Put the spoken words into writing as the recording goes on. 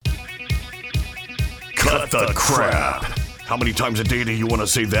Cut the crap. How many times a day do you want to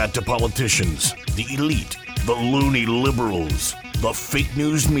say that to politicians, the elite, the loony liberals, the fake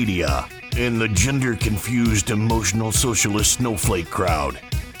news media, and the gender-confused emotional socialist snowflake crowd?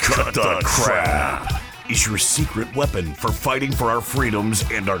 Cut the crap is your secret weapon for fighting for our freedoms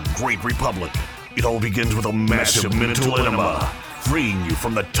and our great republic. It all begins with a massive mental enema, freeing you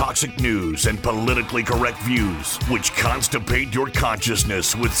from the toxic news and politically correct views, which constipate your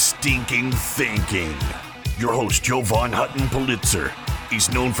consciousness with stinking thinking. Your host, Jovan Hutton Pulitzer.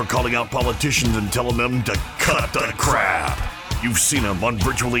 He's known for calling out politicians and telling them to cut the crap. You've seen him on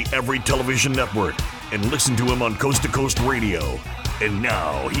virtually every television network and listened to him on Coast to Coast Radio. And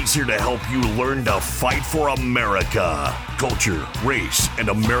now he's here to help you learn to fight for America. Culture, race, and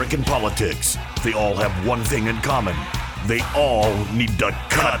American politics. They all have one thing in common. They all need to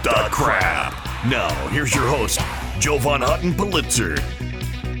cut the crap. Now, here's your host, Jovan Hutton Pulitzer.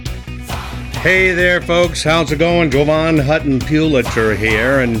 Hey there, folks. How's it going? Jovan Hutton Pulitzer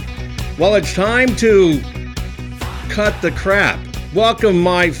here. And, well, it's time to cut the crap. Welcome,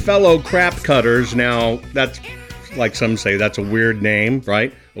 my fellow crap cutters. Now, that's, like some say, that's a weird name,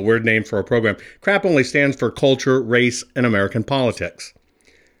 right? A weird name for a program. CRAP only stands for Culture, Race, and American Politics.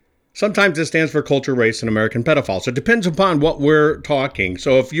 Sometimes it stands for Culture, Race, and American Pedophiles. It depends upon what we're talking.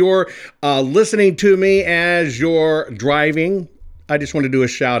 So if you're listening to me as you're driving, I just want to do a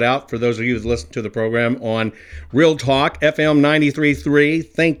shout out for those of you that listen to the program on Real Talk, FM 93.3.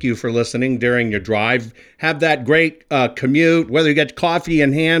 Thank you for listening during your drive. Have that great commute, whether you get coffee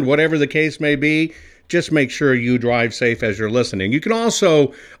in hand, whatever the case may be. Just make sure you drive safe as you're listening. You can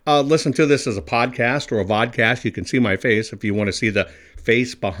also listen to this as a podcast or a vodcast. You can see my face if you want to see the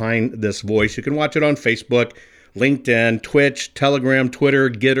face behind this voice. You can watch it on Facebook, LinkedIn, Twitch, Telegram, Twitter,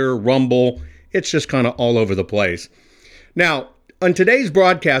 Getter, Rumble. It's just kind of all over the place. Now, on today's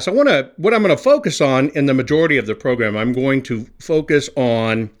broadcast, what I'm going to focus on in the majority of the program, I'm going to focus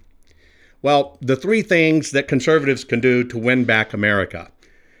on, well, the three things that conservatives can do to win back America.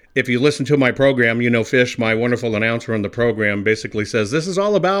 If you listen to my program, you know Fish, my wonderful announcer on the program, basically says this is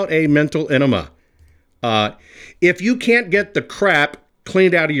all about a mental enema. If you can't get the crap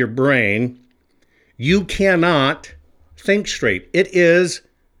cleaned out of your brain, you cannot think straight. It is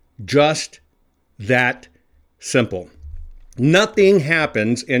just that simple. Nothing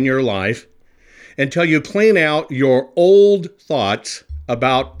happens in your life until you clean out your old thoughts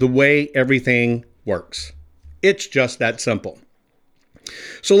about the way everything works. It's just that simple.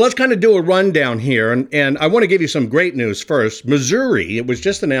 So let's kind of do a rundown here, and I want to give you some great news first. Missouri, it was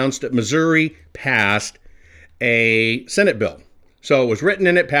just announced that Missouri passed a Senate bill. So it was written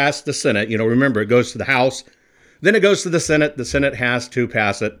and it passed the Senate. You know, remember, it goes to the House, then it goes to the Senate. The Senate has to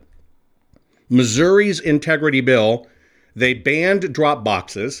pass it. Missouri's integrity bill, they banned drop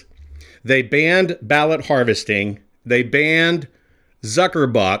boxes, they banned ballot harvesting, they banned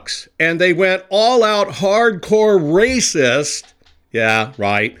Zuckerbucks, and they went all out hardcore racist. Yeah,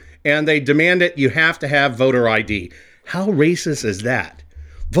 right. And they demanded you have to have voter ID. How racist is that?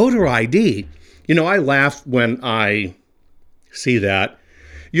 Voter ID? You know, I laugh when I see that.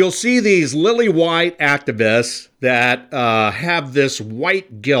 You'll see these lily white activists that have this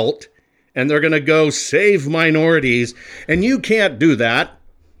white guilt, and they're going to go save minorities. And you can't do that.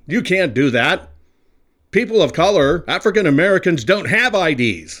 You can't do that. People of color, African Americans, don't have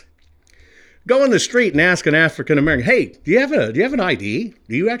IDs. Go on the street and ask an African American, hey, do you have an ID?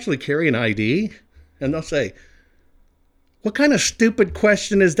 Do you actually carry an ID? And they'll say, what kind of stupid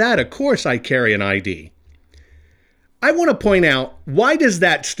question is that? Of course I carry an ID. I want to point out, why does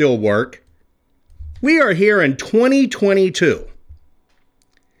that still work? We are here in 2022.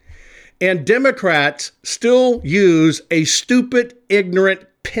 And Democrats still use a stupid, ignorant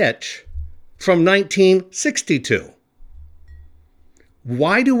pitch from 1962.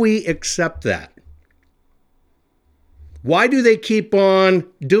 Why do we accept that? Why do they keep on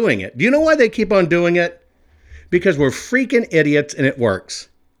doing it? Do you know why they keep on doing it? Because we're freaking idiots and it works.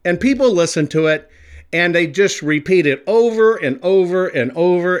 And people listen to it and they just repeat it over and over and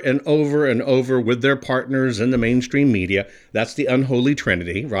over and over and over with their partners in the mainstream media. That's the unholy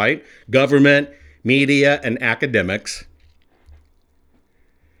trinity, right? Government, media, and academics.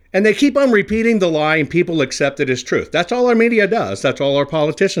 And they keep on repeating the lie and people accept it as truth. That's all our media does. That's all our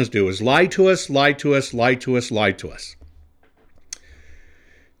politicians do is lie to us, lie to us, lie to us, lie to us.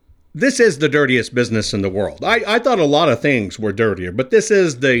 This is the dirtiest business in the world. I thought a lot of things were dirtier, but this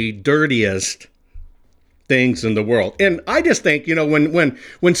is the dirtiest things in the world. And I just think, you know,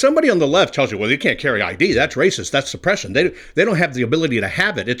 when somebody on the left tells you, well, you can't carry ID, that's racist, that's suppression. They don't have the ability to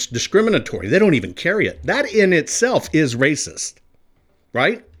have it. It's discriminatory. They don't even carry it. That in itself is racist,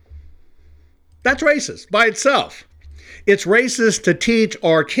 right? That's racist by itself. It's racist to teach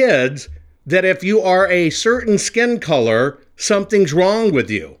our kids that if you are a certain skin color, something's wrong with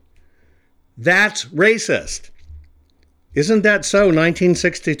you. That's racist. Isn't that so?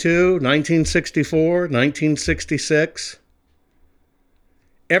 1962, 1964, 1966?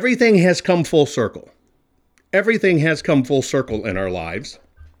 Everything has come full circle. Everything has come full circle in our lives.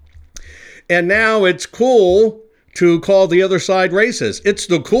 And now it's cool to call the other side racist. It's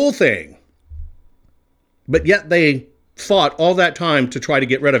the cool thing. But yet they fought all that time to try to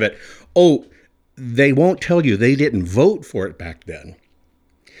get rid of it. Oh, they won't tell you they didn't vote for it back then.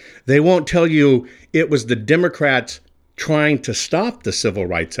 They won't tell you it was the Democrats trying to stop the Civil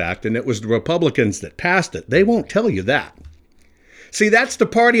Rights Act and it was the Republicans that passed it. They won't tell you that. See, that's the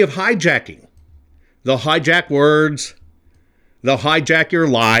party of hijacking. They'll hijack words. They'll hijack your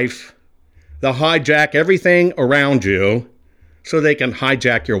life. They'll hijack everything around you so they can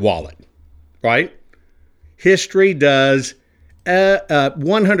hijack your wallet, right? History does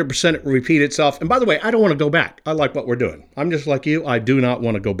 100% repeat itself. And by the way, I don't want to go back. I like what we're doing. I'm just like you. I do not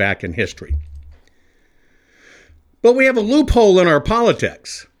want to go back in history. But we have a loophole in our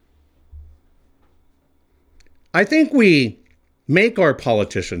politics. I think we make our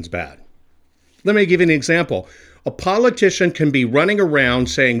politicians bad. Let me give you an example. A politician can be running around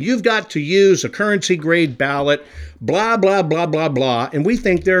saying, you've got to use a currency grade ballot, blah, blah, blah, blah, blah, and we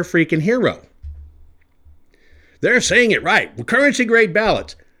think they're a freaking hero. They're saying it right, with currency grade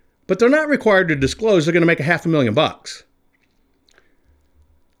ballots, but they're not required to disclose they're going to make $500,000.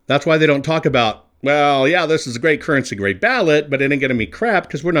 That's why they don't talk about, well, yeah, this is a great currency grade ballot, but it ain't going to be crap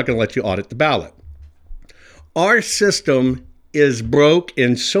because we're not going to let you audit the ballot. Our system is broke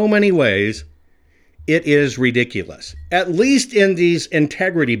in so many ways, it is ridiculous. At least in these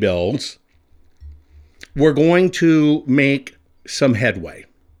integrity bills, we're going to make some headway.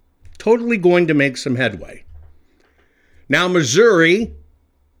 Totally going to make some headway. Now, Missouri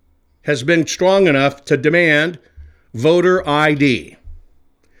has been strong enough to demand voter ID.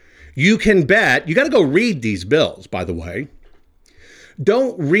 You can bet, you got to go read these bills, by the way.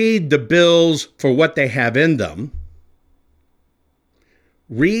 Don't read the bills for what they have in them.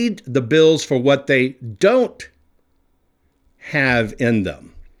 Read the bills for what they don't have in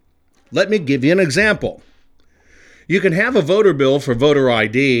them. Let me give you an example. You can have a voter bill for voter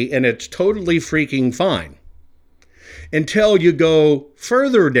ID, and it's totally freaking fine. Until you go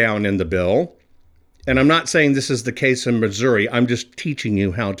further down in the bill, and I'm not saying this is the case in Missouri, I'm just teaching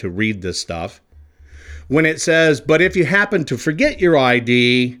you how to read this stuff. When it says, but if you happen to forget your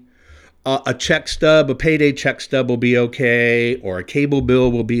ID, a check stub, a payday check stub will be okay, or a cable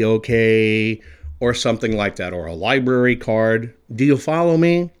bill will be okay, or something like that, or a library card. Do you follow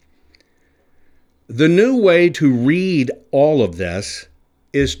me? The new way to read all of this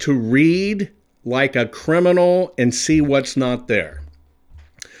is to read like a criminal and see what's not there.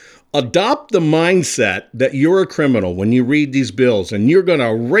 Adopt the mindset that you're a criminal when you read these bills and you're going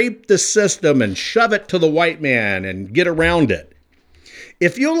to rape the system and shove it to the white man and get around it.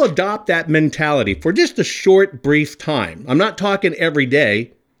 If you'll adopt that mentality for just a short, brief time, I'm not talking every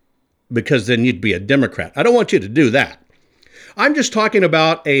day because then you'd be a Democrat. I don't want you to do that. I'm just talking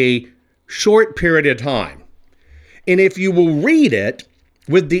about a short period of time. And if you will read it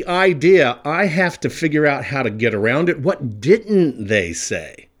with the idea, I have to figure out how to get around it. What didn't they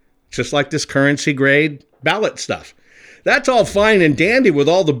say? Just like this currency grade ballot stuff. That's all fine and dandy with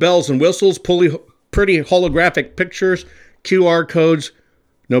all the bells and whistles, pretty holographic pictures, QR codes.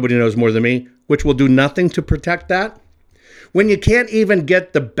 Nobody knows more than me, which will do nothing to protect that. When you can't even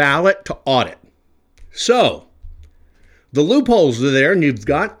get the ballot to audit. So, the loopholes are there and you've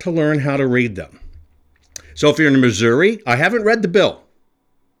got to learn how to read them. So if you're in Missouri, I haven't read the bill.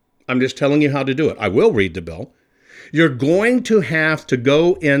 I'm just telling you how to do it. I will read the bill. You're going to have to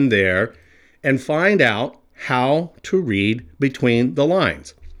go in there and find out how to read between the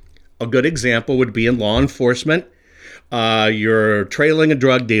lines. A good example would be in law enforcement. You're trailing a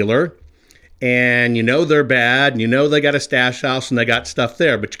drug dealer and you know they're bad and you know they got a stash house and they got stuff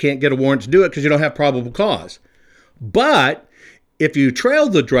there, but you can't get a warrant to do it because you don't have probable cause. But if you trail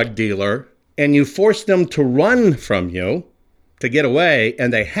the drug dealer and you force them to run from you to get away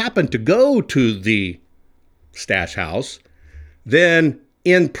and they happen to go to the stash house, then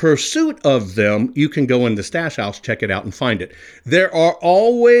in pursuit of them, you can go in the stash house, check it out, and find it. There are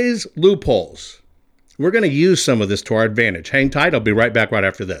always loopholes. We're going to use some of this to our advantage. Hang tight. I'll be right back right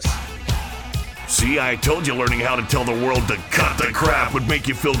after this. See, I told you learning how to tell the world to cut the crap would make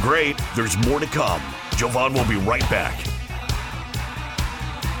you feel great. There's more to come. Jovan will be right back.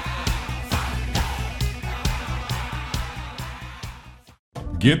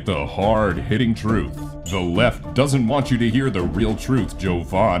 Get the hard-hitting truth. The left doesn't want you to hear the real truth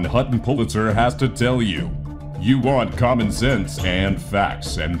Jovan Hutton Pulitzer has to tell you. You want common sense and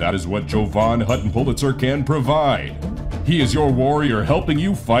facts, and that is what Jovan Hutton Pulitzer can provide. He is your warrior helping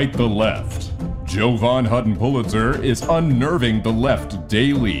you fight the left. Jovan Hutton Pulitzer is unnerving the left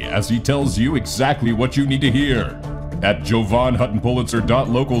daily as he tells you exactly what you need to hear. At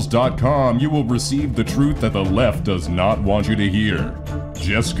jovanhuttonpulitzer.locals.com, you will receive the truth that the left does not want you to hear.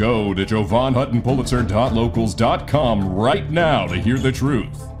 Just go to jovanhuttonpulitzer.locals.com right now to hear the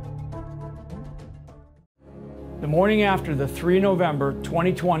truth. The morning after the 3 November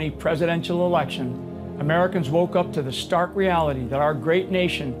 2020 presidential election, Americans woke up to the stark reality that our great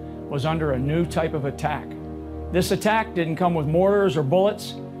nation was under a new type of attack. This attack didn't come with mortars or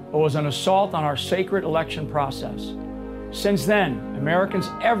bullets, but was an assault on our sacred election process. Since then,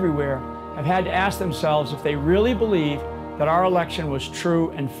 Americans everywhere have had to ask themselves if they really believe that our election was true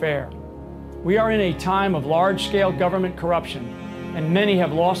and fair. We are in a time of large-scale government corruption, and many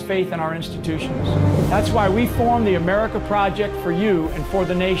have lost faith in our institutions. That's why we formed the America Project for you and for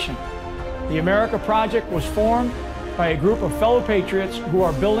the nation. The America Project was formed by a group of fellow patriots who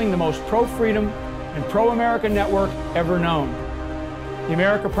are building the most pro-freedom and pro-America network ever known. The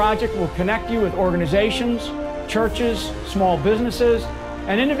America Project will connect you with organizations, churches, small businesses,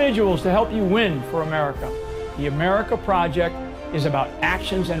 and individuals to help you win for America. The America Project is about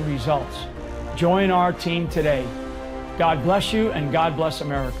actions and results. Join our team today. God bless you and God bless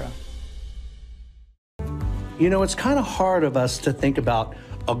America. You know, it's kind of hard of us to think about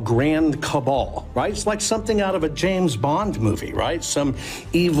a grand cabal, right? It's like something out of a James Bond movie, right? Some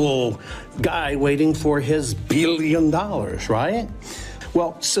evil guy waiting for his $1 billion, right?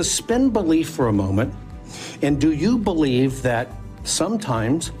 Well, suspend belief for a moment. And do you believe that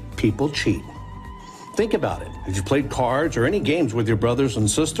sometimes people cheat? Think about it. Have you played cards or any games with your brothers and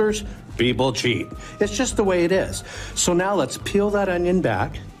sisters? People cheat. It's just the way it is. So now let's peel that onion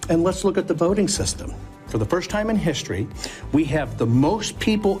back and let's look at the voting system. For the first time in history, we have the most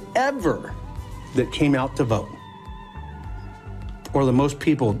people ever that came out to vote. Or the most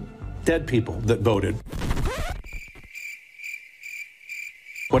people, dead people, that voted.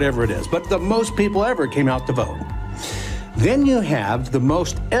 Whatever it is, but the most people ever came out to vote. Then you have the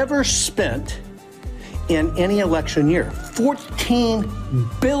most ever spent in any election year.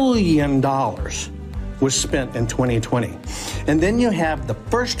 $14 billion was spent in 2020. And then you have the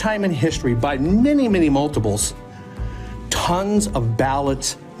first time in history, by many, many multiples, tons of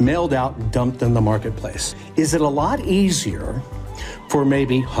ballots mailed out, dumped in the marketplace. Is it a lot easier for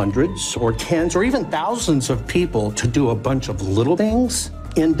maybe hundreds or tens or even thousands of people to do a bunch of little things,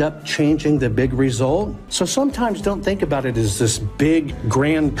 end up changing the big result? So sometimes don't think about it as this big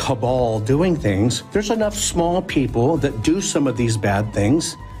grand cabal doing things. There's enough small people that do some of these bad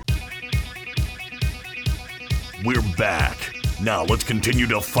things. We're back. Now let's continue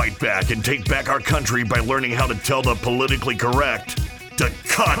to fight back and take back our country by learning how to tell the politically correct to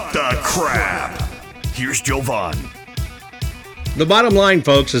cut the crap. Here's Jovan. The bottom line,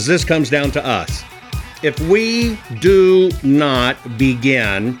 folks, is this comes down to us. If we do not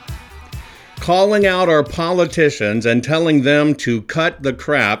begin calling out our politicians and telling them to cut the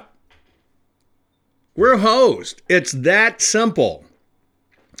crap, we're hosed. It's that simple.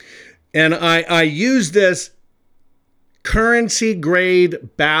 And I use this currency grade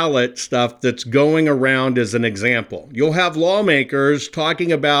ballot stuff that's going around as an example. You'll have lawmakers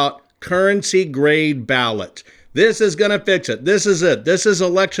talking about currency grade ballots. This is going to fix it. This is it. This is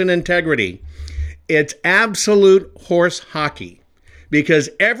election integrity. It's absolute horse hockey, because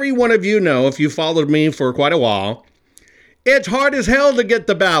every one of you know, if you followed me for quite a while, it's hard as hell to get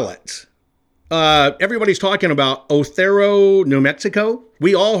the ballots. Everybody's talking about Otero, New Mexico.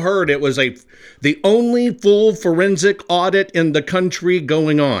 We all heard it was the only full forensic audit in the country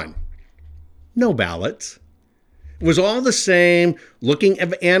going on. No ballots. It was all the same, looking at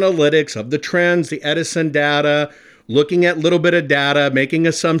analytics of the trends, the Edison data, looking at a little bit of data, making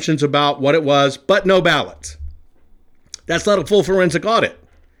assumptions about what it was, but no ballots. That's not a full forensic audit.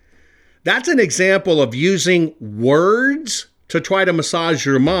 That's an example of using words to try to massage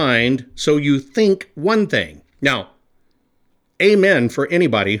your mind so you think one thing. Now, amen for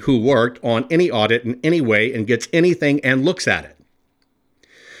anybody who worked on any audit in any way and gets anything and looks at it.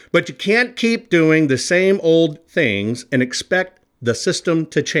 But you can't keep doing the same old things and expect the system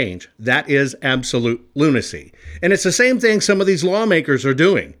to change. That is absolute lunacy. And it's the same thing some of these lawmakers are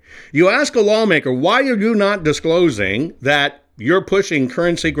doing. You ask a lawmaker, why are you not disclosing that you're pushing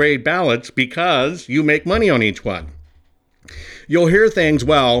currency grade ballots because you make money on each one? You'll hear things,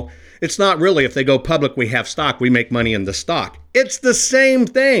 well, It's not really, if they go public, we have stock, we make money in the stock. It's the same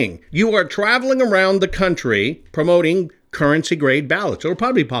thing. You are traveling around the country promoting currency grade ballots. It'll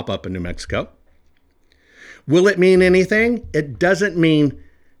probably pop up in New Mexico. Will it mean anything? It doesn't mean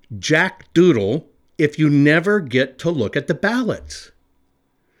jack doodle if you never get to look at the ballots.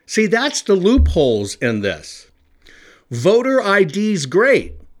 See, that's the loopholes in this. Voter ID's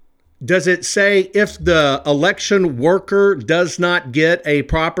great. Does it say if the election worker does not get a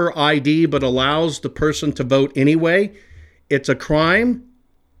proper ID but allows the person to vote anyway, it's a crime?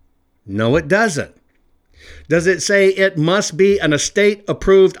 No, it doesn't. Does it say it must be an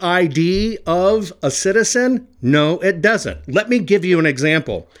state-approved ID of a citizen? No, it doesn't. Let me give you an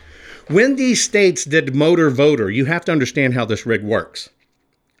example. When these states did motor voter, you have to understand how this rig works.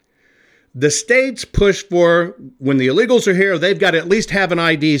 The states push for, when the illegals are here, they've got to at least have an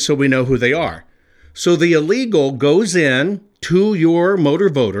ID so we know who they are. So the illegal goes in to your motor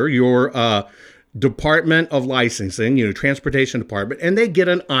voter, your Department of Licensing, Transportation Department, and they get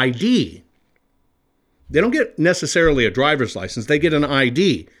an ID. They don't get necessarily a driver's license. They get an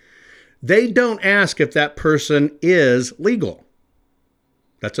ID. They don't ask if that person is legal.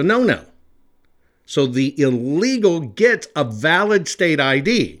 That's a no-no. So the illegal gets a valid state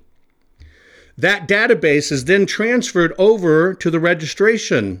ID. That database is then transferred over to the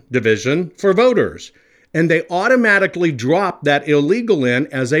registration division for voters, and they automatically drop that illegal in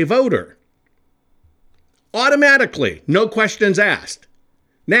as a voter. Automatically, no questions asked.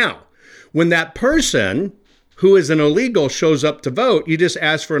 Now, when that person who is an illegal shows up to vote, you just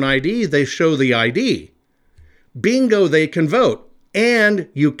ask for an ID, they show the ID. Bingo, they can vote. And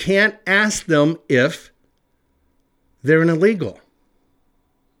you can't ask them if they're an illegal.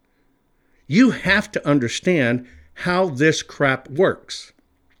 You have to understand how this crap works.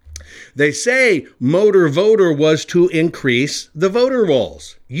 They say motor voter was to increase the voter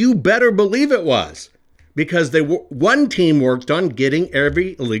rolls. You better believe it was, because one team worked on getting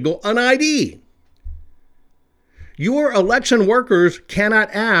every illegal an ID. Your election workers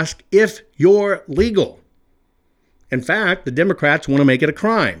cannot ask if you're legal. In fact, the Democrats want to make it a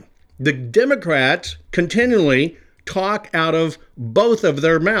crime. The Democrats continually talk out of both of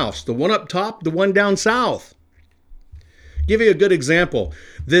their mouths, the one up top, the one down south. Give you a good example.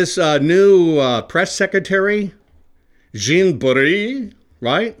 This new press secretary, Jean-Pierre,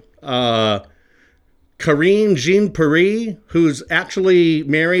 right? Karine Jean-Pierre, who's actually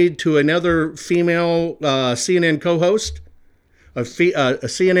married to another female CNN co-host, a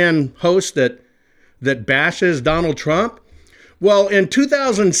CNN host that bashes Donald Trump. Well, in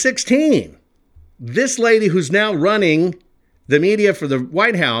 2016, this lady who's now running the media for the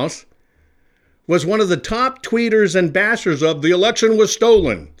White House was one of the top tweeters and bashers of the election was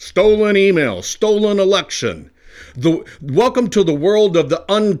stolen email, stolen election. Welcome to the world of the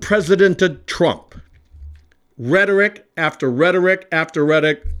unprecedented Trump. Rhetoric after rhetoric after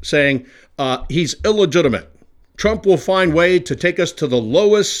rhetoric saying he's illegitimate. Trump will find way to take us to the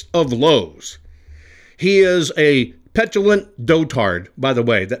lowest of lows. He is a petulant dotard, by the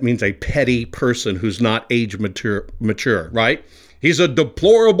way. That means a petty person who's not age mature, right? He's a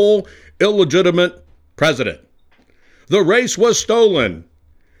deplorable, illegitimate president. The race was stolen.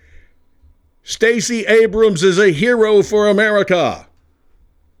 Stacey Abrams is a hero for America.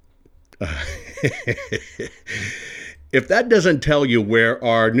 If that doesn't tell you where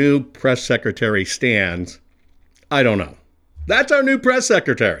our new press secretary stands, I don't know. That's our new press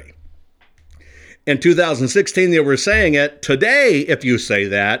secretary. In 2016, they were saying it. Today, if you say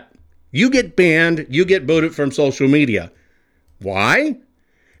that, you get banned, you get booted from social media. Why?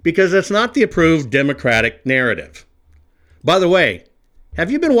 Because it's not the approved Democratic narrative. By the way, have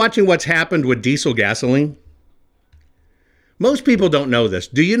you been watching what's happened with diesel gasoline? Most people don't know this.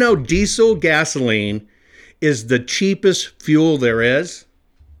 Do you know diesel gasoline is the cheapest fuel there is?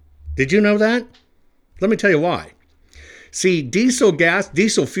 Did you know that? Let me tell you why. See, diesel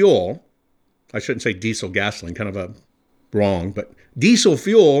fuel, I shouldn't say diesel gasoline, kind of wrong, but diesel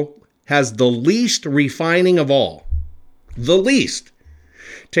fuel has the least refining of all. The least.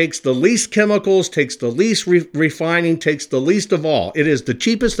 Takes the least chemicals, takes the least refining, takes the least of all. It is the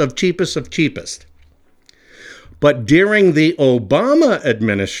cheapest of cheapest of cheapest. But during the Obama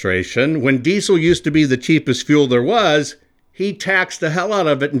administration, when diesel used to be the cheapest fuel there was, he taxed the hell out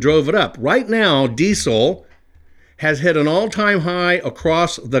of it and drove it up. Right now, diesel has hit an all-time high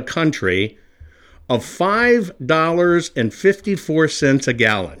across the country of $5.54 a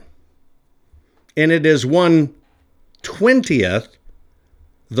gallon. And it is 1/20th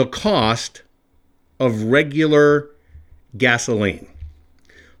the cost of regular gasoline.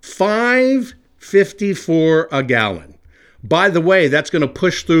 $5.54 a gallon. By the way, that's going to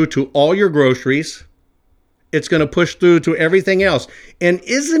push through to all your groceries. It's going to push through to everything else. And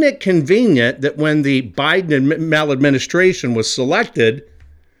isn't it convenient that when the Biden maladministration was selected,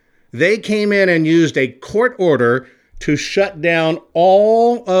 they came in and used a court order to shut down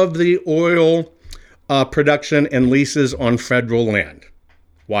all of the oil production and leases on federal land.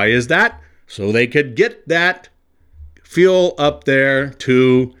 Why is that? So they could get that fuel up there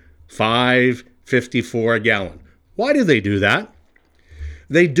to $5.54 a gallon. Why do they do that?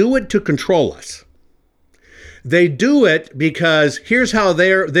 They do it to control us. They do it because here's how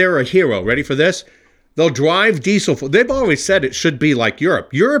they're a hero. Ready for this? They'll drive diesel. They've always said it should be like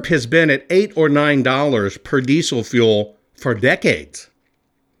Europe. Europe has been at $8 or $9 per diesel fuel for decades.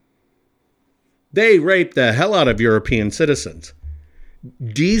 They rape the hell out of European citizens.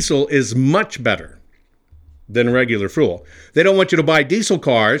 Diesel is much better than regular fuel. They don't want you to buy diesel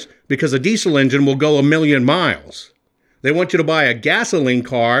cars because a diesel engine will go 1,000,000 miles. They want you to buy a gasoline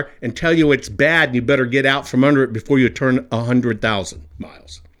car and tell you it's bad and you better get out from under it before you turn 100,000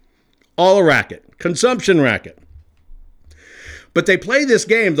 miles. All a racket. Consumption racket. But they play this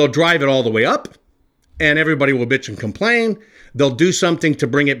game. They'll drive it all the way up and everybody will bitch and complain. They'll do something to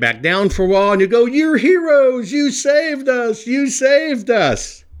bring it back down for a while and you go, you're heroes. You saved us. You saved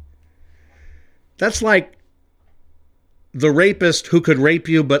us. That's like the rapist who could rape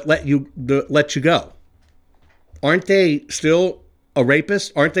you but let you go. Aren't they still a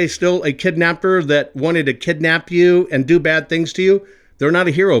rapist? Aren't they still a kidnapper that wanted to kidnap you and do bad things to you? They're not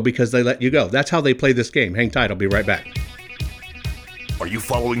a hero because they let you go. That's how they play this game. Hang tight. I'll be right back. Are you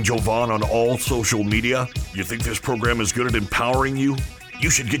following Jovan on all social media? You think this program is good at empowering you?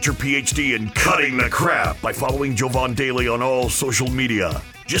 You should get your PhD in cutting the crap by following Jovan Daily on all social media.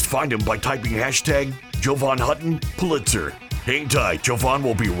 Just find him by typing hashtag Jovan Hutton Pulitzer. Hang tight. Jovan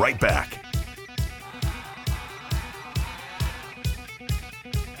will be right back.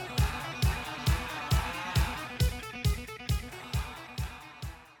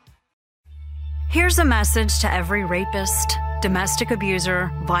 Here's a message to every rapist, domestic abuser,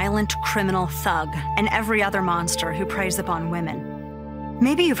 violent criminal thug, and every other monster who preys upon women.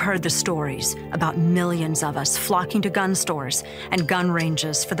 Maybe you've heard the stories about millions of us flocking to gun stores and gun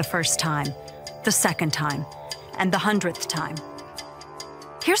ranges for the first time, the second time, and the 100th time.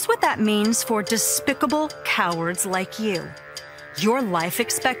 Here's what that means for despicable cowards like you. Your life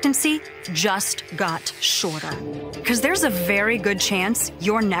expectancy just got shorter. Because there's a very good chance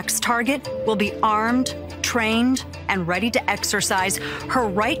your next target will be armed, trained, and ready to exercise her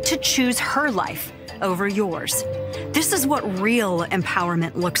right to choose her life over yours. This is what real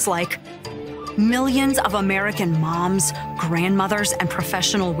empowerment looks like. Millions of American moms, grandmothers, and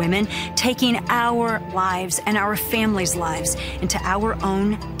professional women taking our lives and our families' lives into our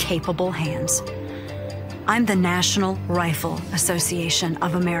own capable hands. I'm the National Rifle Association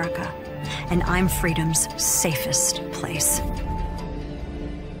of America, and I'm freedom's safest place.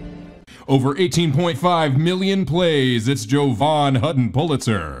 Over 18.5 million plays. It's Jovan Hutton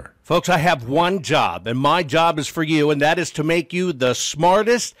Pulitzer. Folks, I have one job, and my job is for you, and that is to make you the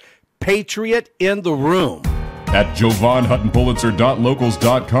smartest patriot in the room. At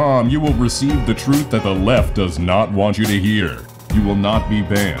JovanHuttonPulitzer.locals.com, you will receive the truth that the left does not want you to hear. You will not be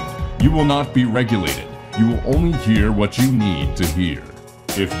banned. You will not be regulated. You will only hear what you need to hear.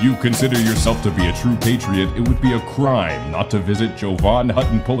 If you consider yourself to be a true patriot, it would be a crime not to visit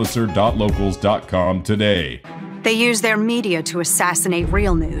JovanHuttonPulitzer.locals.com today. They use their media to assassinate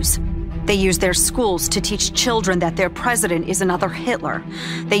real news. They use their schools to teach children that their president is another Hitler.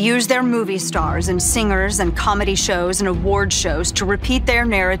 They use their movie stars and singers and comedy shows and award shows to repeat their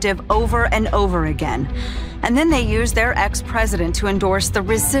narrative over and over again. And then they use their ex-president to endorse the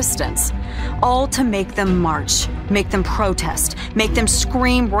resistance, all to make them march, make them protest, make them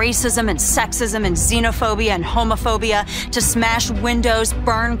scream racism and sexism and xenophobia and homophobia, to smash windows,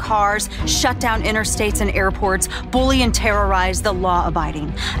 burn cars, shut down interstates and airports, bully and terrorize the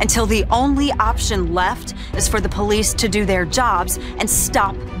law-abiding, until the only option left is for the police to do their jobs and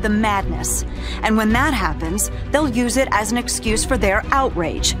stop the madness. And when that happens, they'll use it as an excuse for their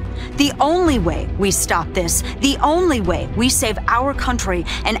outrage. The only way we stop this, the only way we save our country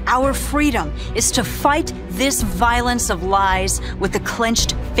and our freedom, is to fight this violence of lies with the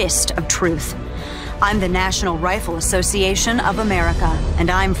clenched fist of truth. I'm the National Rifle Association of America, and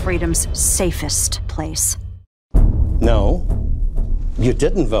I'm freedom's safest place. No, you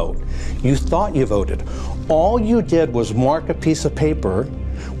didn't vote. You thought you voted. All you did was mark a piece of paper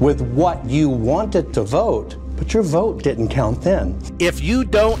with what you wanted to vote, but your vote didn't count then. If you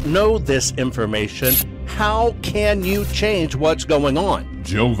don't know this information, how can you change what's going on?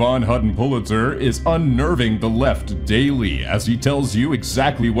 Jovan Hutton Pulitzer is unnerving the left daily as he tells you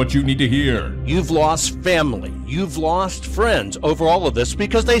exactly what you need to hear. You've lost family. You've lost friends over all of this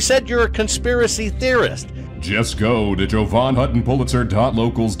because they said you're a conspiracy theorist. Just go to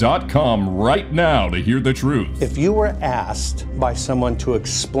jovanhuttonpulitzer.locals.com right now to hear the truth. If you were asked by someone to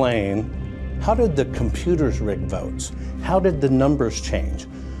explain, how did the computers rig votes? How did the numbers change?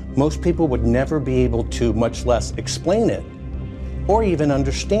 Most people would never be able to, much less explain it or even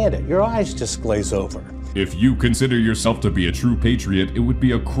understand it. Your eyes just glaze over. If you consider yourself to be a true patriot, it would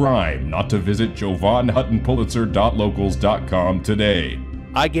be a crime not to visit jovanhuttonpulitzer.locals.com today.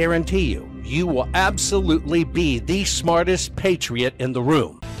 I guarantee you, you will absolutely be the smartest patriot in the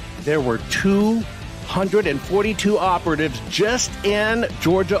room. There were 242 operatives just in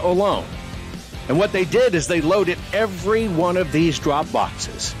Georgia alone. And what they did is they loaded every one of these drop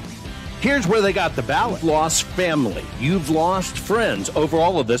boxes. Here's where they got the ballot. You've lost family. You've lost friends over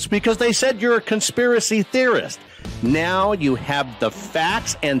all of this because they said you're a conspiracy theorist. Now you have the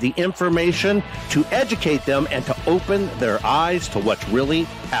facts and the information to educate them and to open their eyes to what's really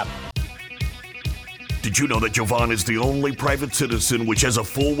happening. Did you know that Jovan is the only private citizen which has a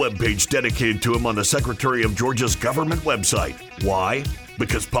full webpage dedicated to him on the Secretary of Georgia's government website? Why?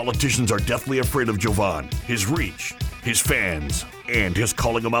 Because politicians are deathly afraid of Jovan, his reach, his fans, and his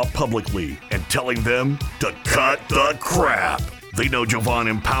calling them out publicly and telling them to cut the crap. They know Jovan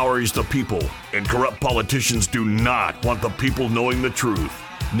empowers the people, and corrupt politicians do not want the people knowing the truth.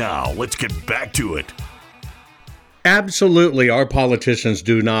 Now, let's get back to it. Absolutely, our politicians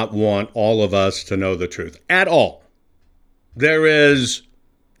do not want all of us to know the truth at all. There is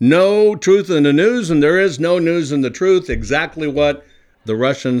no truth in the news, and there is no news in the truth. Exactly what the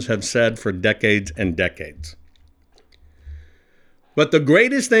Russians have said for decades and decades. But the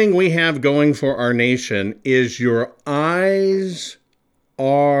greatest thing we have going for our nation is your eyes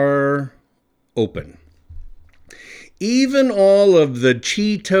are open. Even all of the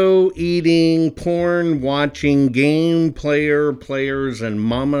Cheeto-eating, porn-watching, game players in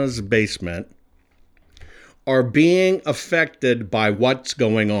mama's basement are being affected by what's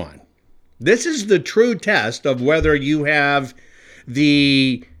going on. This is the true test of whether you have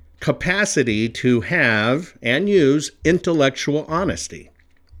the capacity to have and use intellectual honesty.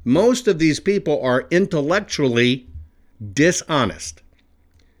 Most of these people are intellectually dishonest.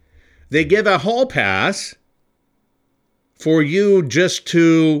 They give a hall pass for you just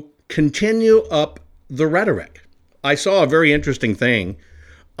to continue up the rhetoric. I saw a very interesting thing.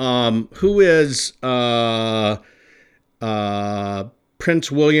 Who is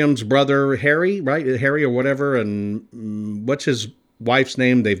Prince William's brother, Harry, right? Harry or whatever, and what's his wife's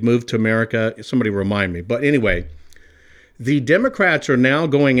name? They've moved to America. Somebody remind me. But anyway, the Democrats are now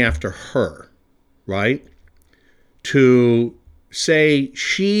going after her, right? To say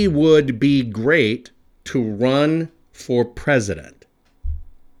she would be great to run for president.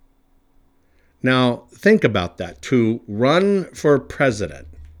 Now, think about that. To run for president.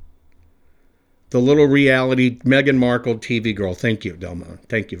 The little reality, Meghan Markle TV girl. Thank you, Delma.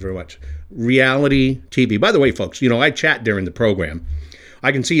 Thank you very much. Reality TV. By the way, folks, I chat during the program.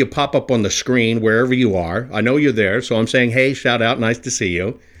 I can see you pop up on the screen wherever you are. I know you're there, so I'm saying, hey, shout out, nice to see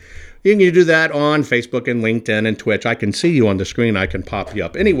you. You can do that on Facebook and LinkedIn and Twitch. I can see you on the screen. I can pop you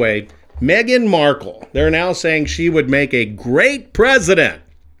up. Anyway, Meghan Markle, they're now saying she would make a great president.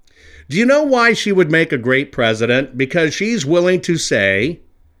 Do you know why she would make a great president? Because she's willing to say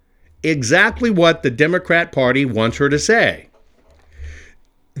exactly what the Democrat Party wants her to say.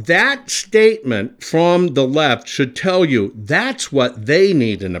 That statement from the left should tell you that's what they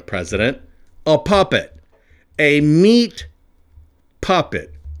need in a president, a puppet, a meat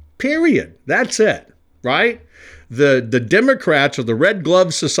puppet, period. That's it, right? The Democrats are the Red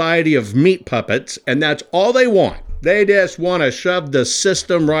Glove Society of meat puppets, and that's all they want. They just want to shove the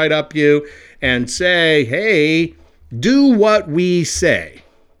system right up you and say, hey, do what we say,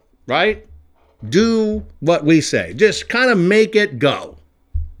 right? Do what we say. Just kind of make it go.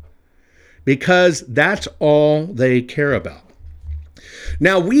 Because that's all they care about.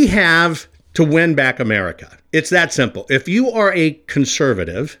 Now, we have to win back America. It's that simple. If you are a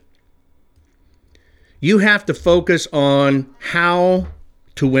conservative, you have to focus on how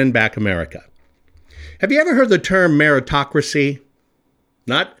to win back America. Have you ever heard the term meritocracy?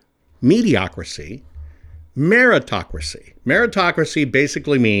 Not mediocrity, meritocracy. Meritocracy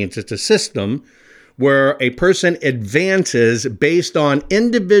basically means it's a system where a person advances based on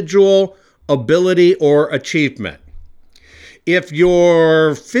individual ability or achievement. If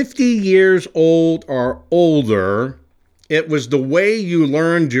you're 50 years old or older It was the way you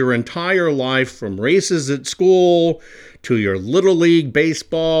learned your entire life, from races at school to your Little League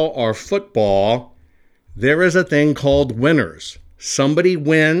baseball or football. There is a thing called winners. Somebody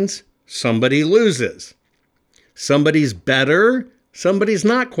wins, somebody loses. Somebody's better, somebody's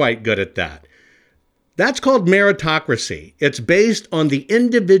not quite good at that. That's called meritocracy. It's based on the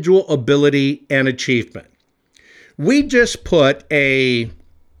individual ability and achievement. We just put a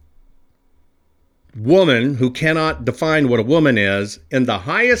woman who cannot define what a woman is in the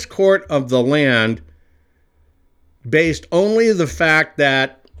highest court of the land based only the fact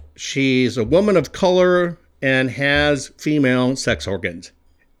that she's a woman of color and has female sex organs.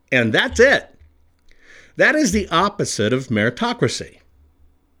 And that's it. That is the opposite of meritocracy.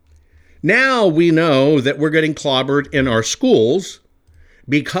 Now we know that we're getting clobbered in our schools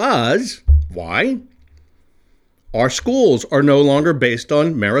because, why? Our schools are no longer based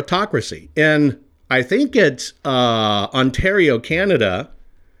on meritocracy. And I think it's Ontario, Canada,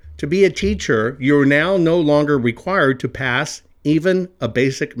 to be a teacher, you're now no longer required to pass even a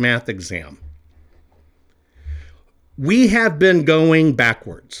basic math exam. We have been going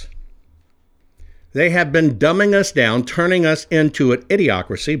backwards. They have been dumbing us down, turning us into an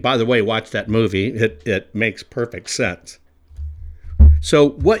idiocracy. By the way, watch that movie. It makes perfect sense. So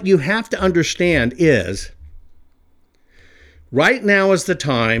what you have to understand is, right now is the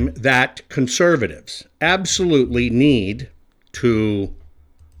time that conservatives absolutely need to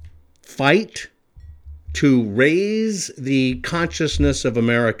fight to raise the consciousness of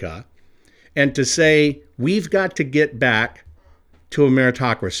America and to say, we've got to get back to a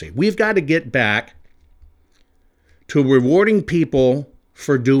meritocracy. We've got to get back to rewarding people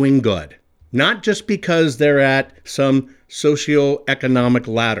for doing good, not just because they're at some socioeconomic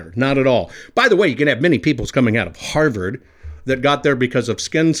ladder. Not at all. By the way, you can have many people coming out of Harvard that got there because of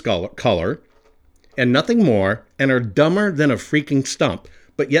skin color and nothing more, and are dumber than a freaking stump,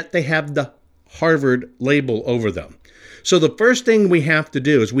 but yet they have the Harvard label over them. So the first thing we have to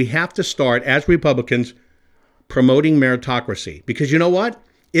do is we have to start, as Republicans, promoting meritocracy. Because you know what?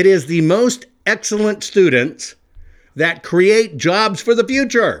 It is the most excellent students that create jobs for the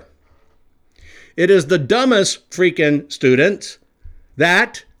future. It is the dumbest freaking students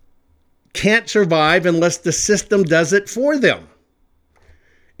that can't survive unless the system does it for them.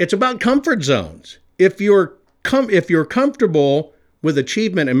 It's about comfort zones. If you're comfortable with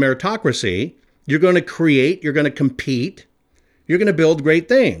achievement and meritocracy, you're going to create, you're going to compete, you're going to build great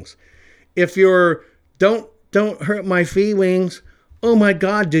things. If you're, don't hurt my feelings. Oh my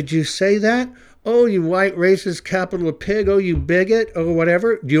God, did you say that? Oh, you white racist capital of pig. Oh, you bigot, or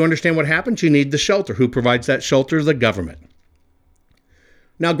whatever. Do you understand what happens? You need the shelter. Who provides that shelter? The government.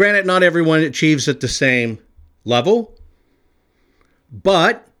 Now, granted, not everyone achieves at the same level,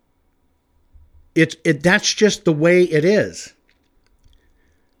 but that's just the way it is.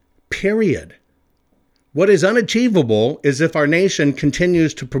 Period. What is unachievable is if our nation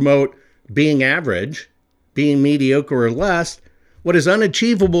continues to promote being average, being mediocre or less. What is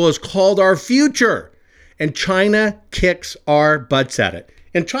unachievable is called our future. And China kicks our butts at it.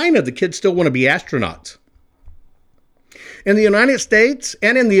 In China, the kids still want to be astronauts. In the United States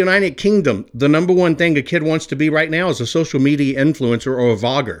and in the United Kingdom, the number one thing a kid wants to be right now is a social media influencer or a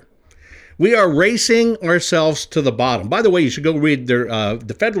vlogger. We are racing ourselves to the bottom. By the way, you should go read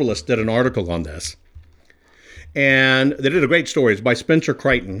the Federalist did an article on this. And they did a great story. It's by Spencer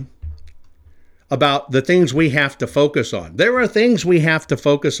Crichton about the things we have to focus on. There are things we have to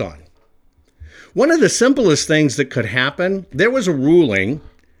focus on. One of the simplest things that could happen, there was a ruling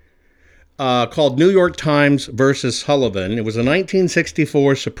called New York Times versus Sullivan. It was a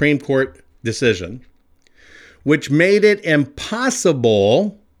 1964 Supreme Court decision, which made it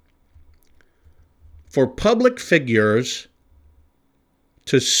impossible for public figures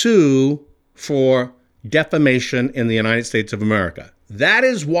to sue for defamation in the United States of America. That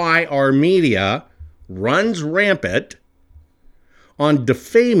is why our media runs rampant on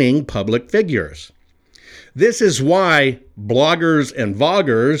defaming public figures. This is why bloggers and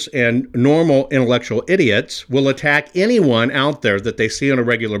vloggers and normal intellectual idiots will attack anyone out there that they see on a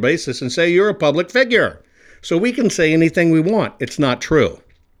regular basis and say, you're a public figure, so we can say anything we want. It's not true.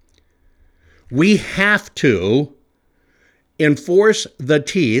 We have to enforce the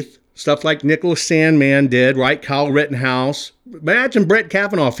teeth, stuff like Nicholas Sandmann did, right? Kyle Rittenhouse. Imagine Brett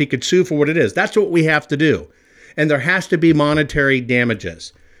Kavanaugh if he could sue for what it is. That's what we have to do. And there has to be monetary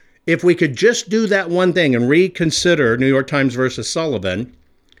damages. If we could just do that one thing and reconsider New York Times versus Sullivan,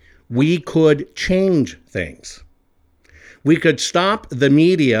 we could change things. We could stop the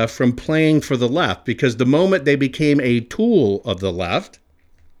media from playing for the left, because the moment they became a tool of the left,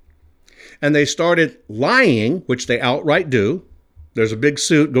 and they started lying, which they outright do. There's a big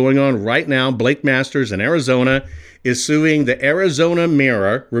suit going on right now. Blake Masters in Arizona is suing the Arizona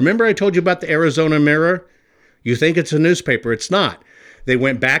Mirror. Remember I told you about the Arizona Mirror? You think it's a newspaper. It's not. They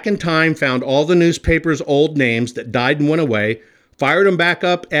went back in time, found all the newspapers' old names that died and went away, fired them back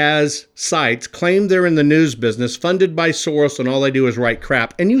up as sites, claimed they're in the news business, funded by Soros, and all they do is write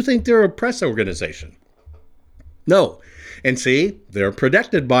crap. And you think they're a press organization. No. And see, they're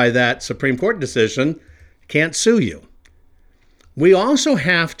protected by that Supreme Court decision. Can't sue you. We also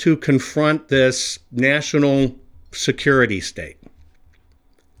have to confront this national security state.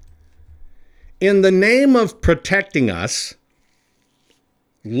 In the name of protecting us,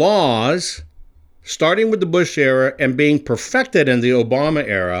 laws, starting with the Bush era and being perfected in the Obama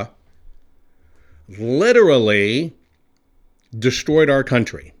era, literally destroyed our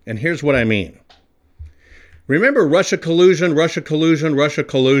country. And here's what I mean. Remember Russia collusion, Russia collusion, Russia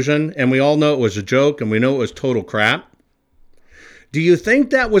collusion, and we all know it was a joke and we know it was total crap? Do you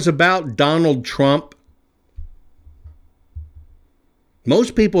think that was about Donald Trump?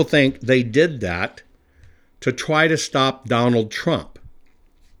 Most people think they did that to try to stop Donald Trump.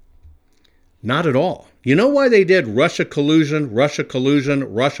 Not at all. You know why they did Russia collusion, Russia collusion,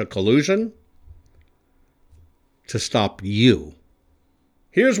 Russia collusion? To stop you.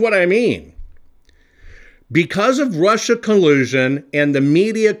 Here's what I mean. Because of Russia collusion and the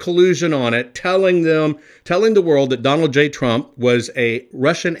media collusion on it, telling the world that Donald J. Trump was a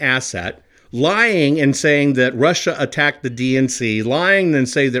Russian asset, lying and saying that Russia attacked the DNC, lying and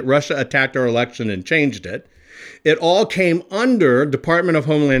saying that Russia attacked our election and changed it, it all came under Department of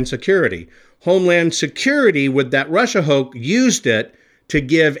Homeland Security. Homeland Security, with that Russia hoax, used it to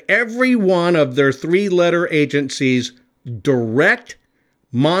give every one of their 3-letter agencies direct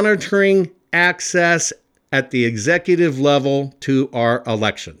monitoring access at the executive level to our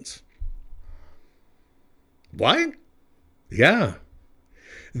elections. What? Yeah.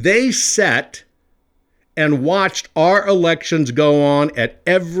 They set and watched our elections go on at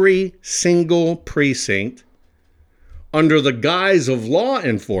every single precinct under the guise of law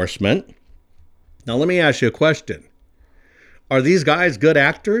enforcement. Now, let me ask you a question. Are these guys good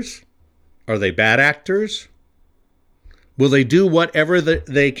actors? Are they bad actors? Will they do whatever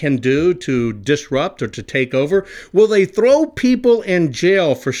they can do to disrupt or to take over? Will they throw people in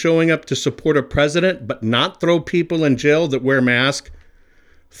jail for showing up to support a president, but not throw people in jail that wear masks,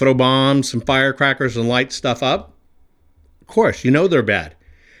 throw bombs and firecrackers and light stuff up? Of course, you know they're bad.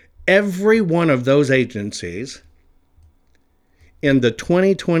 Every one of those agencies in the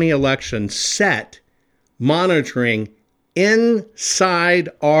 2020 election set monitoring inside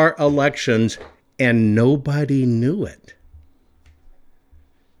our elections, and nobody knew it.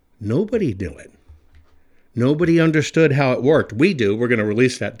 Nobody knew it. Nobody understood how it worked. We do. We're going to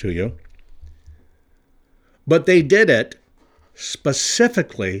release that to you. But they did it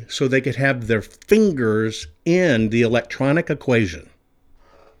specifically so they could have their fingers in the electronic equation.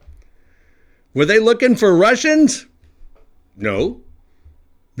 Were they looking for Russians? No.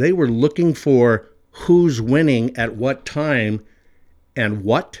 They were looking for who's winning at what time and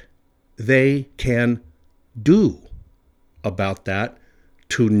what they can do about that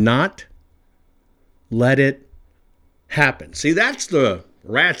to not let it happen. See, that's the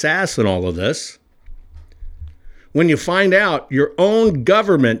rat's ass in all of this. When you find out your own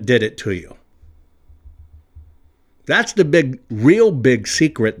government did it to you. That's the real big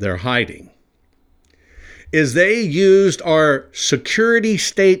secret they're hiding. Is they used our security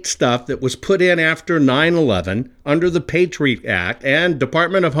state stuff that was put in after 9/11 under the Patriot Act and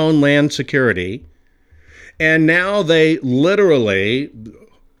Department of Homeland Security. And now they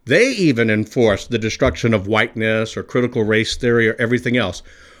even enforce the destruction of whiteness or critical race theory or everything else.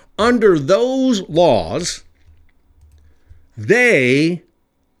 Under those laws, they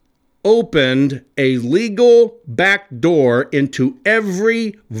opened a legal back door into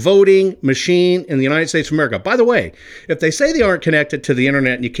every voting machine in the United States of America. By the way, if they say they aren't connected to the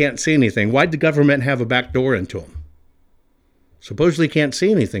internet and you can't see anything, why'd the government have a back door into them? Supposedly can't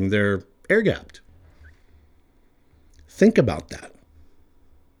see anything. They're air-gapped. Think about that.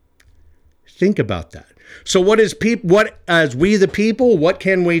 Think about that. So as we the people, what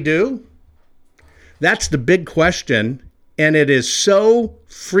can we do? That's the big question. And it is so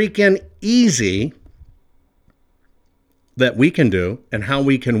freaking easy that we can do and how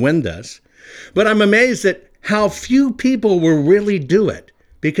we can win this. But I'm amazed at how few people will really do it,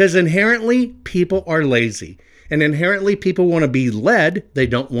 because inherently people are lazy and inherently people want to be led. They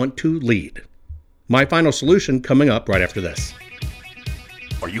don't want to lead. My final solution coming up right after this.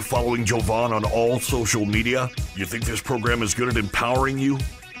 Are you following Jovan on all social media? You think this program is good at empowering you?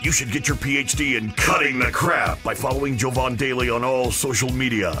 You should get your PhD in cutting the crap by following Jovan Daily on all social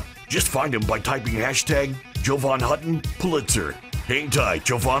media. Just find him by typing hashtag Jovan Hutton Pulitzer. Hang tight,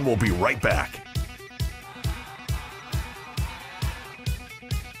 Jovan will be right back.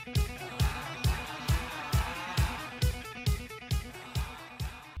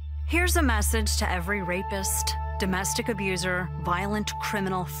 Here's a message to every rapist, domestic abuser, violent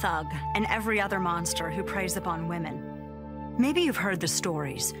criminal thug, and every other monster who preys upon women. Maybe you've heard the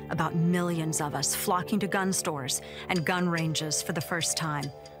stories about millions of us flocking to gun stores and gun ranges for the first time,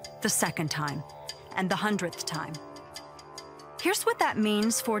 the second time, and the 100th time. Here's what that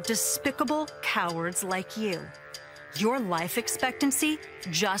means for despicable cowards like you. Your life expectancy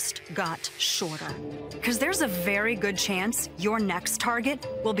just got shorter. Because there's a very good chance your next target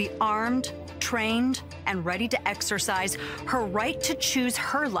will be armed, trained, and ready to exercise her right to choose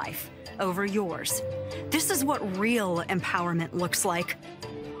her life over yours. This is what real empowerment looks like.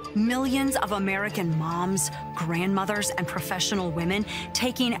 Millions of American moms, grandmothers, and professional women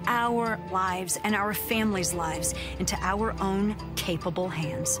taking our lives and our families' lives into our own capable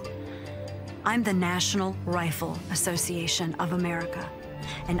hands. I'm the National Rifle Association of America,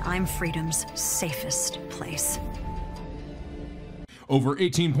 and I'm freedom's safest place. Over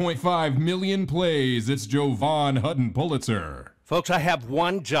 18.5 million plays, it's Jovan Hutton Pulitzer. Folks, I have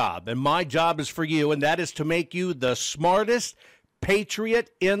one job, and my job is for you, and that is to make you the smartest patriot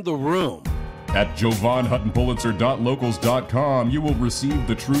in the room. At JovanHuttonPulitzer.locals.com, you will receive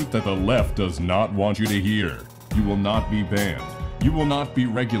the truth that the left does not want you to hear. You will not be banned. You will not be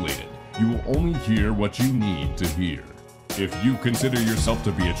regulated. You will only hear what you need to hear. If you consider yourself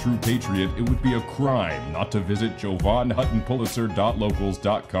to be a true patriot, it would be a crime not to visit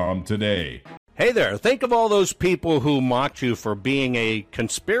JovanHuttonPulitzer.locals.com today. Hey there, think of all those people who mocked you for being a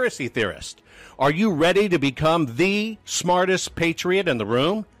conspiracy theorist. Are you ready to become the smartest patriot in the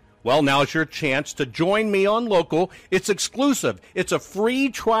room? Well, now's your chance to join me on Local. It's exclusive. It's a free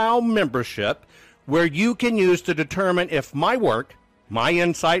trial membership where you can use to determine if my work, my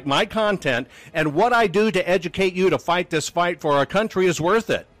insight, my content, and what I do to educate you to fight this fight for our country is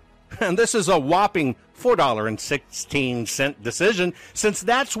worth it. And this is a whopping $4.16 decision, since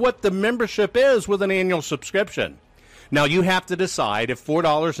that's what the membership is with an annual subscription. Now, you have to decide if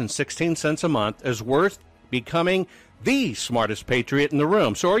 $4.16 a month is worth becoming the smartest patriot in the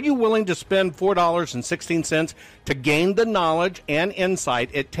room. So are you willing to spend $4.16 to gain the knowledge and insight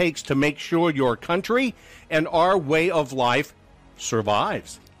it takes to make sure your country and our way of life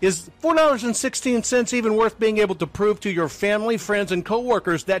survives? Is $4.16 even worth being able to prove to your family, friends, and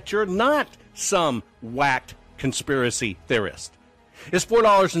coworkers that you're not some whacked conspiracy theorist? Is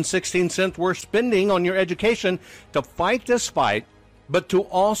 $4.16 worth spending on your education to fight this fight, but to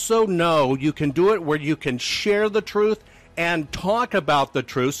also know you can do it where you can share the truth and talk about the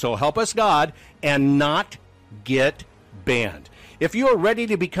truth, so help us God, and not get banned? If you are ready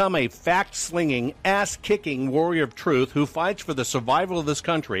to become a fact-slinging, ass-kicking warrior of truth who fights for the survival of this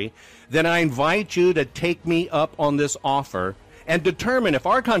country, then I invite you to take me up on this offer and determine if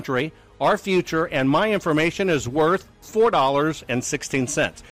our country, our future, and my information is worth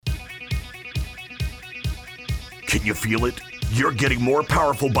 $4.16. Can you feel it? You're getting more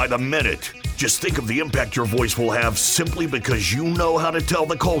powerful by the minute. Just think of the impact your voice will have simply because you know how to tell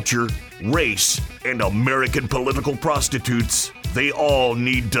the culture, race, and American political prostitutes they all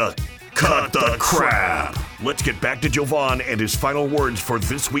need to cut the crap. Let's get back to Jovan and his final words for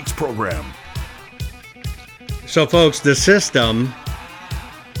this week's program. So, folks, the system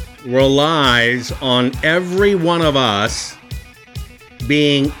relies on every one of us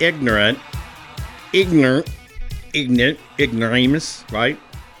being ignorant, ignoramus, right?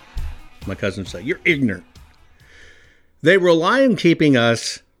 My cousin say, you're ignorant. They rely on keeping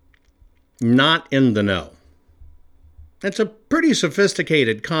us not in the know. It's a pretty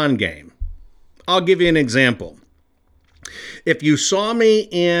sophisticated con game. I'll give you an example. If you saw me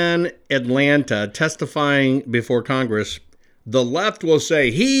in Atlanta testifying before Congress, the left will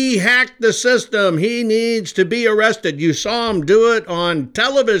say, he hacked the system. He needs to be arrested. You saw him do it on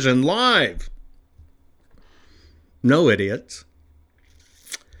television live. No, idiots.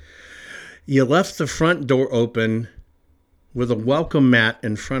 You left the front door open with a welcome mat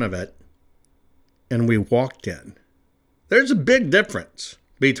in front of it, and we walked in. There's a big difference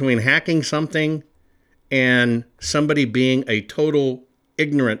between hacking something and somebody being a total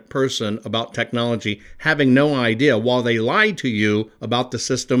ignorant person about technology, having no idea while they lied to you about the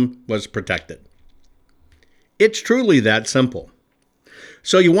system was protected. It's truly that simple.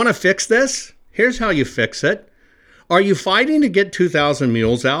 So you want to fix this? Here's how you fix it. Are you fighting to get 2,000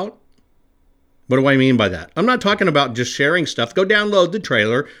 mules out? What do I mean by that? I'm not talking about just sharing stuff. Go download the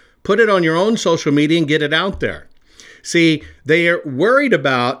trailer, put it on your own social media, and get it out there. See, they are worried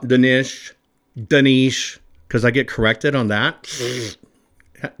about Dinesh, because I get corrected on that.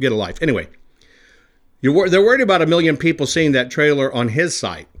 Get a life. Anyway, they're worried about 1 million people seeing that trailer on his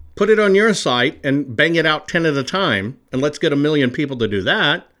site. Put it on your site and bang it out 10 at a time, and let's get 1 million people to do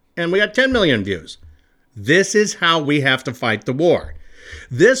that, and we got 10 million views. This is how we have to fight the war.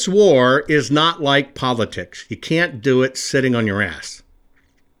 This war is not like politics. You can't do it sitting on your ass.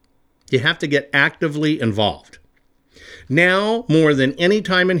 You have to get actively involved. Now, more than any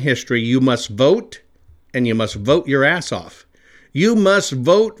time in history, you must vote, and you must vote your ass off. You must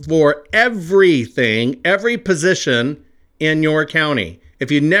vote for everything, every position in your county. If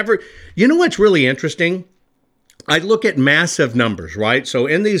you never, you know what's really interesting? I look at massive numbers, right? So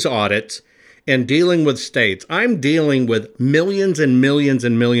in these audits and dealing with states, I'm dealing with millions and millions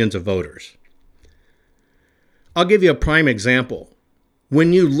and millions of voters. I'll give you a prime example.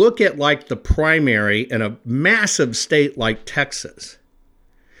 When you look at like the primary in a massive state like Texas,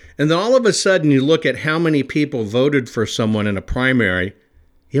 and then all of a sudden you look at how many people voted for someone in a primary,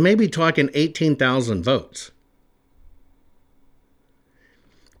 you may be talking 18,000 votes.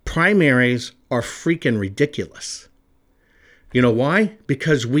 Primaries are freaking ridiculous. You know why?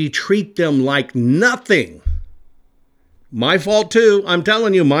 Because we treat them like nothing. My fault too. I'm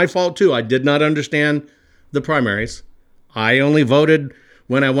telling you, my fault too. I did not understand the primaries. I only voted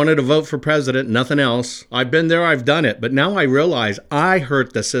when I wanted to vote for president, nothing else. I've been there, I've done it. But now I realize I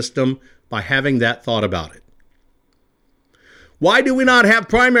hurt the system by having that thought about it. Why do we not have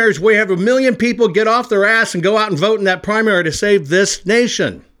primaries where we have 1 million people get off their ass and go out and vote in that primary to save this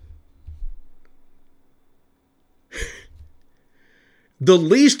nation? The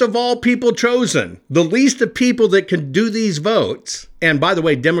least of all people chosen, the least of people that can do these votes, and by the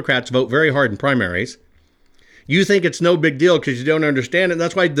way, Democrats vote very hard in primaries. You think it's no big deal because you don't understand it. And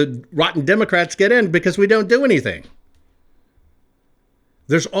that's why the rotten Democrats get in, because we don't do anything.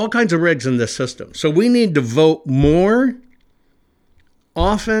 There's all kinds of rigs in this system. So we need to vote more,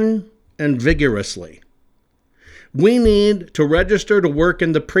 often, and vigorously. We need to register to work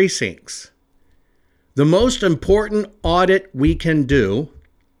in the precincts. The most important audit we can do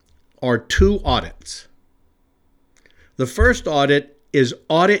are 2 audits. The first audit is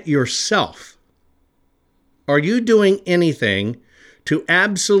audit yourself. Are you doing anything to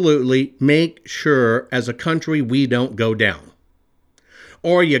absolutely make sure as a country we don't go down?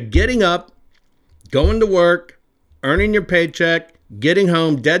 Or are you getting up, going to work, earning your paycheck, getting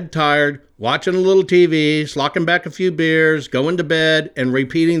home dead tired, watching a little TV, slocking back a few beers, going to bed, and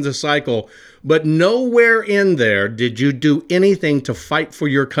repeating the cycle? But nowhere in there did you do anything to fight for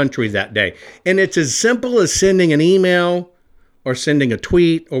your country that day. And it's as simple as sending an email or sending a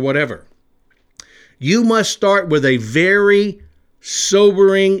tweet or whatever. You must start with a very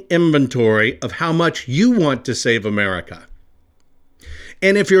sobering inventory of how much you want to save America.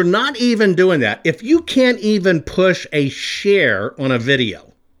 And if you're not even doing that, if you can't even push a share on a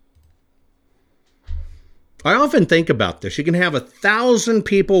video, I often think about this. You can have 1,000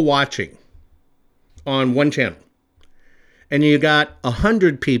 people watching on one channel, and you got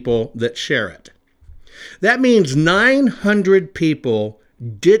 100 people that share it. That means 900 people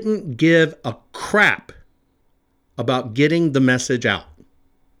didn't give a crap about getting the message out.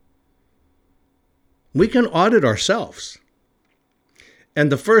 We can audit ourselves.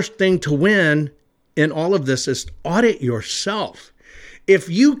 And the first thing to win in all of this is audit yourself. If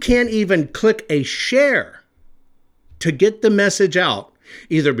you can't even click a share to get the message out,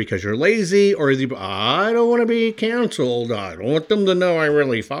 either because you're lazy or I don't want to be canceled, I don't want them to know I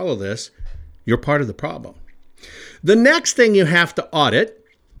really follow this, you're part of the problem. The next thing you have to audit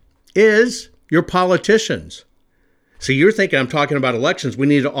is your politicians. See, you're thinking I'm talking about elections. We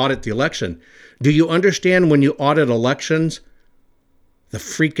need to audit the election. Do you understand when you audit elections, the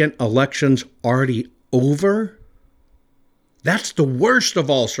freaking election's already over? That's the worst of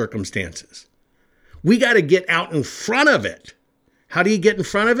all circumstances. We got to get out in front of it. How do you get in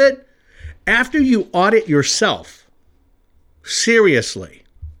front of it? After you audit yourself, seriously,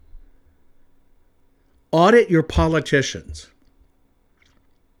 audit your politicians.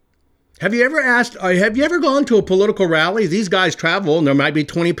 Have you ever gone to a political rally? These guys travel and there might be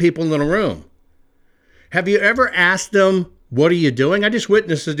 20 people in a room. Have you ever asked them, what are you doing? I just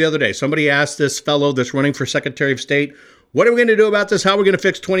witnessed this the other day. Somebody asked this fellow that's running for Secretary of State, what are we going to do about this? How are we going to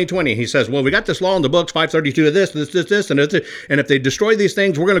fix 2020? He says, well, we got this law in the books, 532 of this, and if they destroy these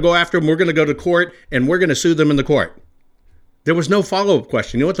things, we're going to go after them, we're going to go to court, and we're going to sue them in the court. There was no follow-up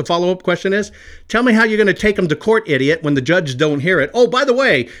question. You know what the follow-up question is? Tell me how you're going to take them to court, idiot, when the judges don't hear it. Oh, by the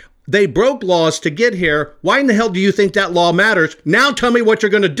way, They broke laws to get here. Why in the hell do you think that law matters? Now tell me what you're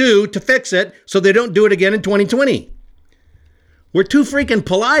going to do to fix it so they don't do it again in 2020. We're too freaking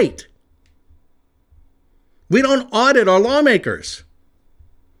polite. We don't audit our lawmakers.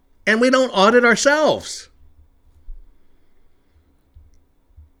 And we don't audit ourselves.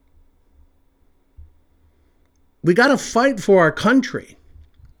 We got to fight for our country.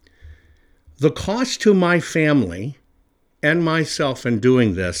 The cost to my family and myself in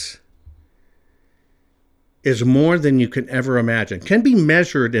doing this is more than you can ever imagine. Can be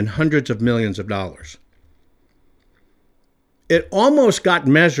measured in hundreds of millions of dollars. It almost got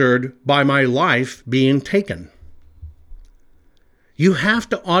measured by my life being taken. You have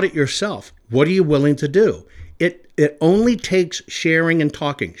to audit yourself. What are you willing to do? It only takes sharing and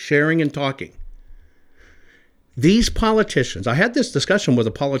talking. These politicians, I had this discussion with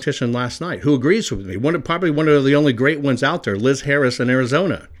a politician last night who agrees with me, probably one of the only great ones out there, Liz Harris in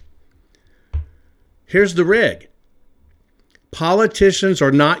Arizona. Here's the rig. Politicians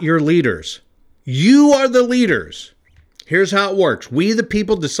are not your leaders. You are the leaders. Here's how it works. We, the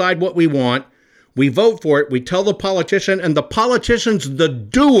people, decide what we want. We vote for it. We tell the politician, and the politician's the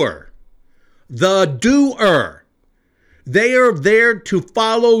doer. The doer. They are there to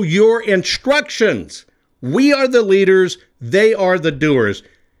follow your instructions. We are the leaders. They are the doers.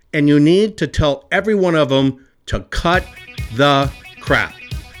 And you need to tell every one of them to cut the crap.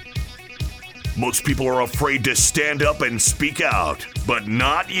 Most people are afraid to stand up and speak out, but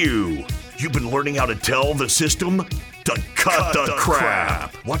not you. You've been learning how to tell the system to cut the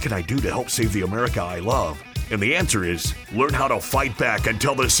crap. What can I do to help save the America I love? And the answer is learn how to fight back and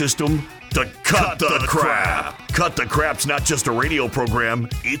tell the system to cut the crap. Cut the Crap's not just a radio program,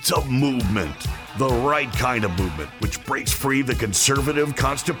 it's a movement. The right kind of movement, which breaks free the conservative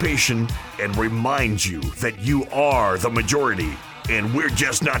constipation and reminds you that you are the majority. And we're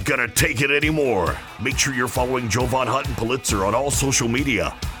just not gonna take it anymore. Make sure you're following Jovan Hutton Pulitzer on all social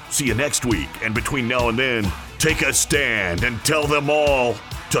media. See you next week, and between now and then, take a stand and tell them all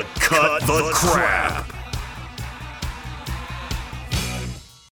to cut the crap.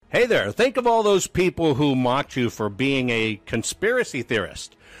 Hey there, think of all those people who mocked you for being a conspiracy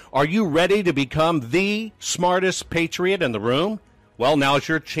theorist. Are you ready to become the smartest patriot in the room? Well, now's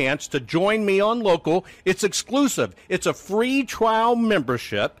your chance to join me on Local. It's exclusive. It's a free trial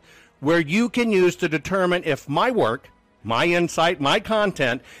membership where you can use to determine if my work, my insight, my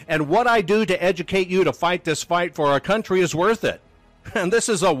content, and what I do to educate you to fight this fight for our country is worth it. And this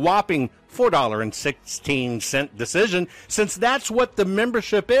is a whopping $4.16 decision, since that's what the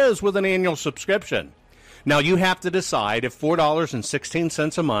membership is with an annual subscription. Now, you have to decide if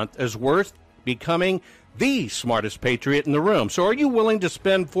 $4.16 a month is worth becoming the smartest patriot in the room. So are you willing to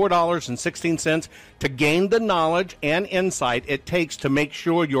spend $4.16 to gain the knowledge and insight it takes to make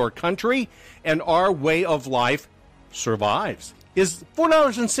sure your country and our way of life survives? Is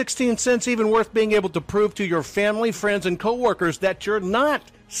 $4.16 even worth being able to prove to your family, friends, and coworkers that you're not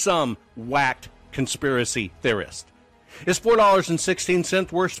some whacked conspiracy theorist? Is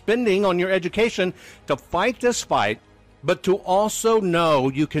 $4.16 worth spending on your education to fight this fight, but to also know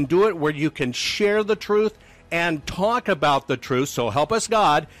you can do it where you can share the truth and talk about the truth, so help us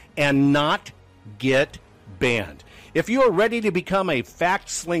God, and not get banned? If you are ready to become a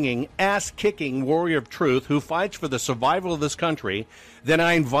fact-slinging, ass-kicking warrior of truth who fights for the survival of this country, then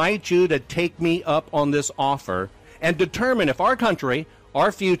I invite you to take me up on this offer and determine if our country,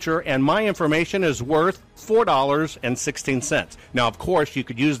 our future, and my information is worth $4.16. Now, of course, you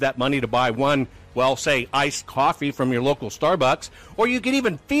could use that money to buy one, well, say, iced coffee from your local Starbucks, or you could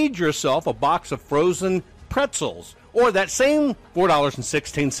even feed yourself a box of frozen pretzels. Or that same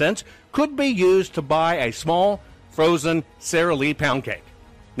 $4.16 could be used to buy a small frozen Sara Lee pound cake.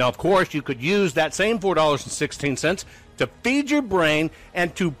 Now, of course, you could use that same $4.16 to feed your brain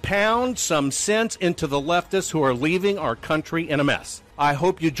and to pound some sense into the leftists who are leaving our country in a mess. I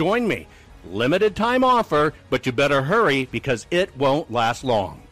hope you join me. Limited time offer, but you better hurry because it won't last long.